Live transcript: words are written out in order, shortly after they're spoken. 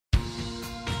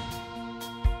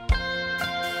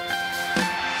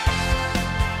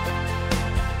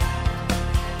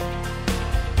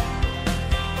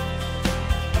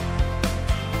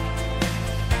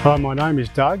Hi, my name is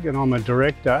Doug and I'm a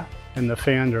director and the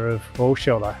founder of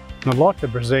Allshelter. I'd like to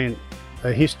present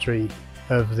a history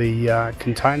of the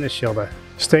container shelter.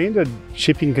 Standard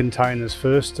shipping containers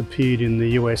first appeared in the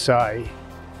USA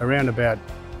around about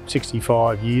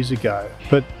 65 years ago.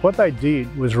 But what they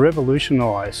did was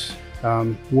revolutionise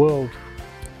world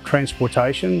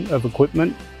transportation of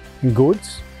equipment and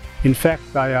goods. In fact,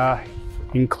 they are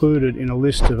included in a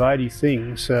list of 80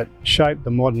 things that shaped the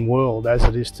modern world as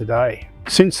it is today.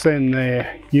 Since then,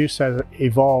 their use has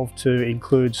evolved to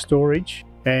include storage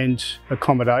and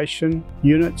accommodation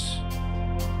units.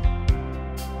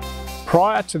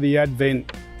 Prior to the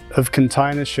advent of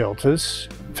container shelters,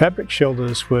 fabric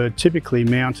shelters were typically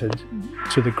mounted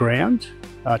to the ground,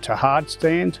 to hard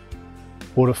stand,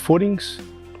 or to footings,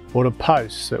 or to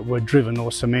posts that were driven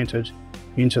or cemented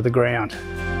into the ground.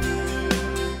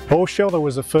 Allshelter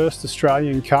was the first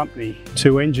Australian company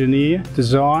to engineer,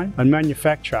 design and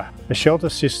manufacture a shelter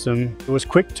system that was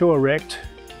quick to erect,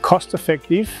 cost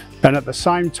effective and at the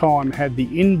same time had the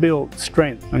inbuilt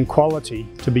strength and quality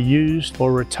to be used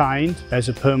or retained as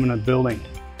a permanent building.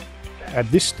 At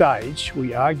this stage, we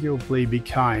arguably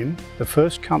became the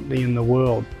first company in the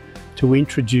world to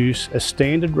introduce a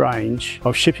standard range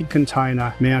of shipping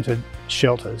container mounted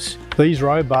shelters. These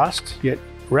robust yet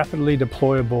rapidly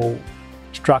deployable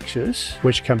structures,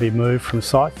 which can be moved from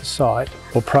site to site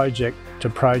or project to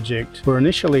project, were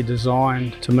initially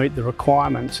designed to meet the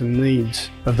requirements and needs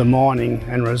of the mining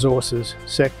and resources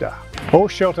sector.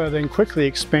 Allshelter then quickly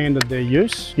expanded their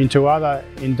use into other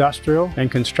industrial and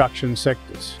construction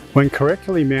sectors. When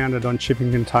correctly mounted on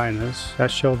shipping containers, our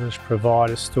shelters provide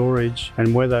a storage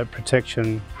and weather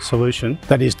protection solution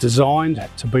that is designed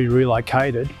to be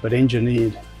relocated but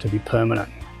engineered to be permanent.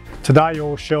 Today,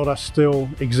 Allshelter still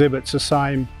exhibits the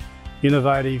same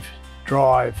innovative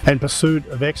drive and pursuit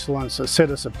of excellence that set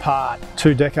us apart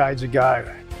 2 decades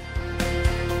ago.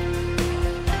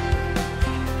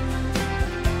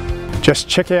 Just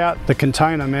check out the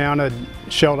container mounted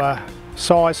shelter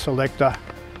size selector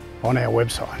on our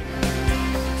website.